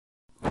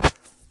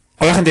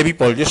Hola gente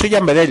people, yo soy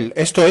Jan Bedel,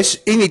 esto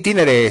es In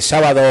Itinere,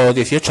 sábado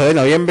 18 de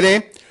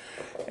noviembre.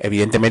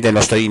 Evidentemente no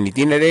estoy in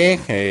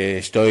itinere,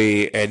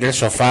 estoy en el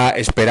sofá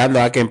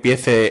esperando a que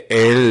empiece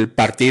el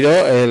partido,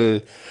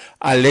 el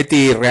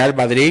Atleti Real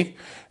Madrid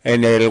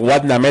en el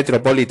Wanda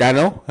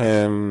Metropolitano.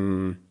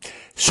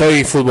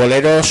 Soy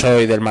futbolero,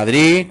 soy del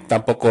Madrid,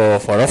 tampoco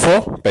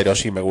forofo, pero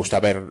sí me gusta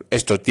ver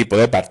estos tipos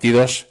de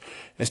partidos,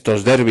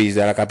 estos derbis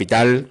de la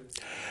capital.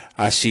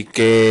 Así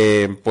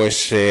que,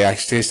 pues,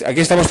 aquí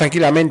estamos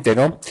tranquilamente,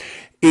 ¿no?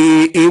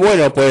 Y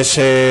bueno, pues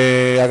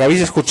acabáis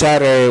de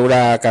escuchar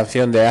una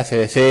canción de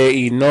AC/DC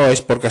y no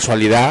es por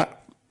casualidad.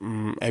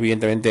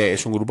 Evidentemente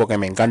es un grupo que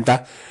me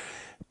encanta.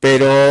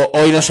 Pero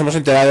hoy nos hemos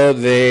enterado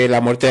de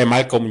la muerte de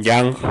Malcolm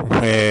Young,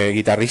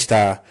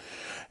 guitarrista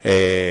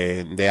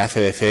de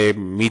AC/DC,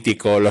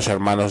 mítico, los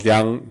hermanos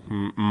Young,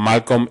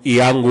 Malcolm y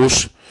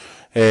Angus.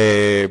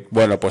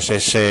 Bueno, pues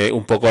es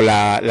un poco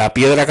la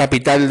piedra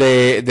capital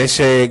de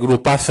ese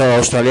grupazo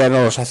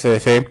australiano, los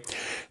AC/DC,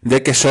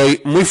 de que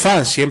soy muy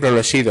fan, siempre lo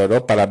he sido,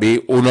 ¿no? Para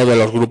mí, uno de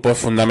los grupos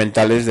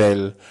fundamentales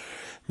del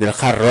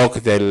hard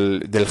rock,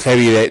 del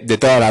heavy de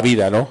toda la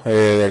vida, ¿no?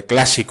 Del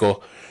clásico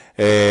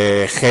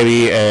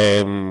heavy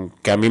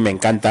que a mí me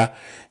encanta.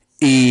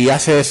 Y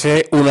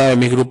AC/DC, uno de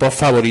mis grupos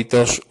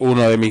favoritos,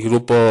 uno de mis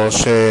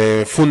grupos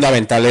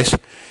fundamentales.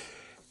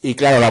 Y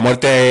claro, la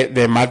muerte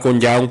de Malcolm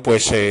Young,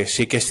 pues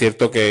sí que es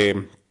cierto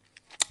que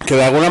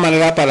de alguna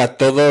manera para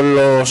todos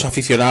los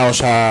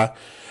aficionados a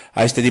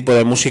este tipo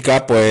de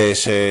música,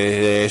 pues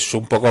es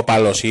un poco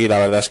palo, sí. La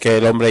verdad es que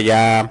el hombre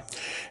ya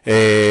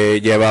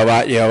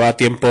llevaba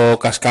tiempo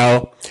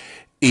cascado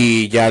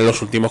y ya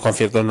los últimos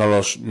conciertos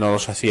no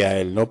los hacía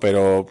él, ¿no?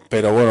 Pero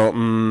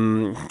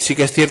bueno, sí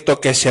que es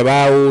cierto que se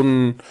va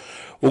un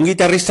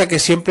guitarrista que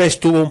siempre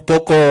estuvo un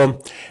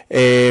poco,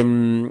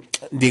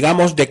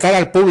 digamos, de cara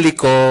al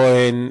público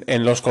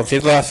en los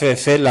conciertos de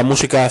AC/DC, la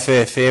música de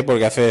AC/DC,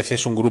 porque AC/DC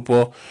es un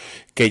grupo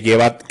que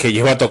lleva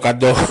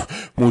tocando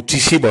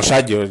muchísimos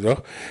años,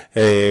 ¿no?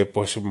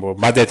 Pues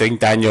más de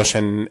 30 años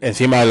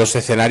encima de los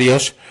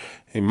escenarios,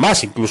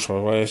 más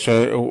incluso, es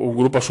un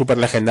grupo súper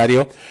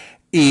legendario.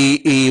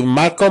 Y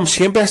Malcolm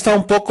siempre ha estado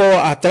un poco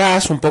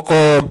atrás, un poco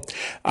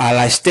a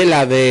la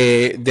estela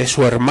de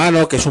su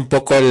hermano, que es un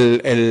poco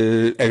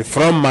el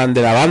frontman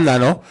de la banda,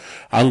 ¿no?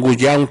 Angus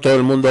Young, todo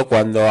el mundo,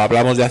 cuando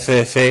hablamos de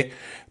AC/DC,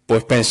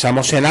 pues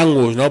pensamos en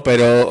Angus, ¿no?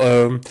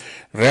 Pero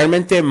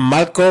realmente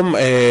Malcolm,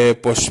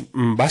 pues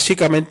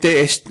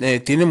básicamente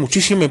tiene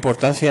muchísima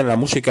importancia en la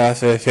música de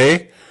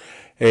AC/DC.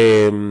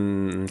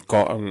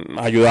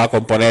 Ha ayudado a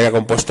componer, ha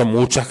compuesto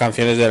muchas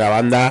canciones de la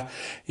banda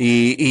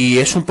y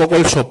es un poco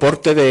el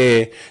soporte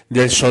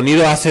del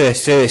sonido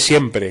AC/DC de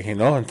siempre,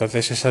 ¿no?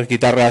 Entonces esas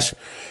guitarras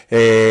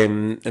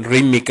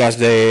rítmicas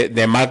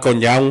de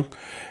Malcolm Young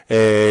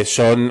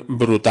son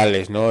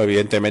brutales, ¿no?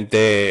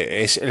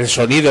 Evidentemente el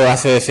sonido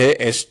AC/DC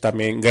es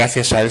también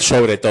gracias a él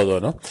sobre todo,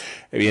 ¿no?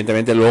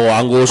 Evidentemente luego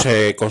Angus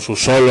con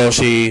sus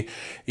solos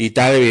y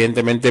tal,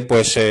 evidentemente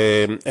pues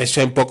es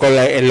un poco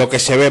en lo que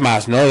se ve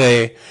más, ¿no?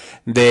 De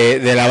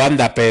la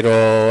banda,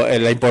 pero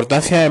la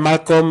importancia de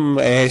Malcolm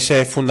es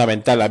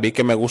fundamental. A mí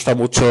que me gusta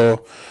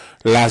mucho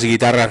las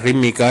guitarras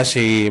rítmicas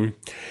y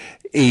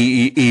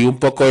un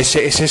poco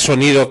ese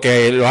sonido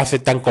que lo hace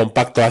tan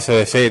compacto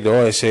AC/DC,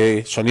 ¿no?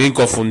 Ese sonido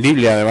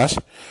inconfundible además.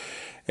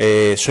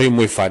 Soy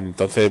muy fan.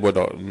 Entonces,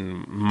 bueno,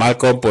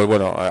 Malcolm, pues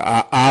bueno,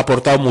 ha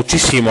aportado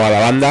muchísimo a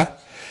la banda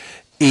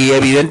y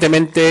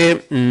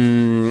evidentemente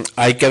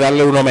hay que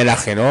darle un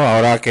homenaje, ¿no?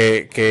 Ahora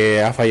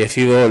que ha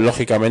fallecido,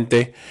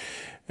 lógicamente,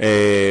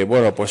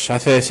 bueno, pues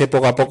AC/DC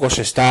poco a poco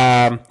se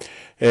está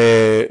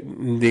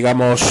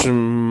digamos,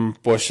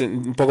 pues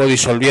un poco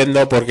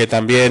disolviendo porque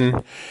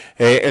también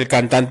el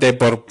cantante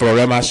por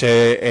problemas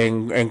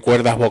en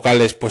cuerdas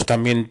vocales pues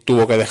también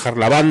tuvo que dejar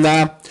la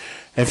banda.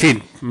 En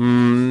fin,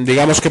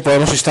 digamos que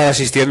podemos estar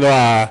asistiendo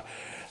a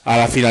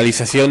la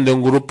finalización de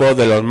un grupo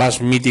de los más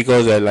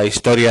míticos de la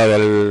historia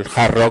del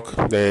hard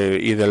rock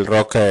y del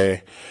rock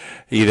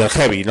y del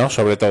heavy, ¿no?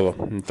 Sobre todo.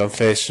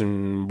 Entonces,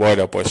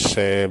 bueno, pues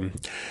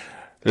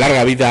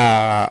larga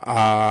vida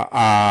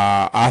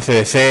a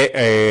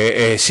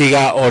AC/DC,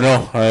 siga o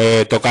no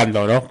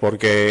tocando, ¿no?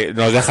 Porque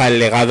nos deja el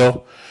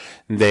legado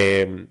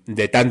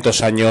de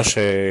tantos años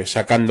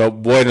sacando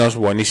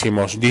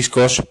buenísimos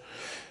discos.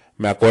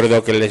 Me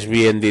acuerdo que les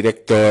vi en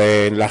directo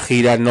en la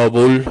gira No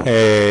Bull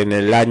en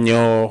el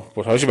año,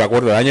 pues a ver si me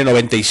acuerdo, el año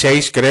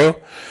 96 creo.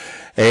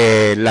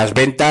 Las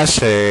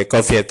ventas,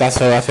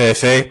 conciertazo de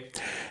AC/DC.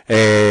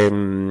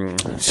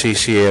 Sí,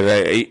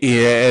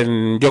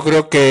 yo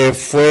creo que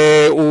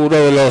fue uno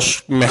de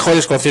los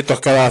mejores conciertos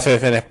que ha dado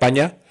AC/DC en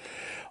España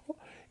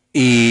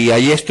y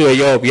allí estuve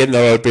yo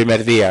viéndolo el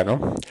primer día,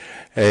 ¿no?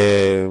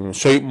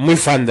 Soy muy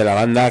fan de la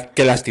banda,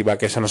 qué lástima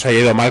que se nos haya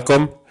ido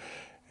Malcolm,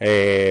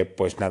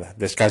 pues nada,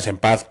 descanse en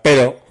paz,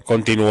 pero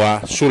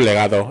continúa su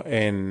legado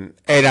en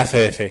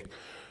AC/DC.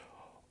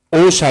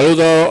 Un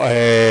saludo,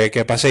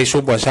 que paséis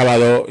un buen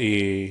sábado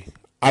y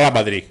a la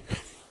Madrid.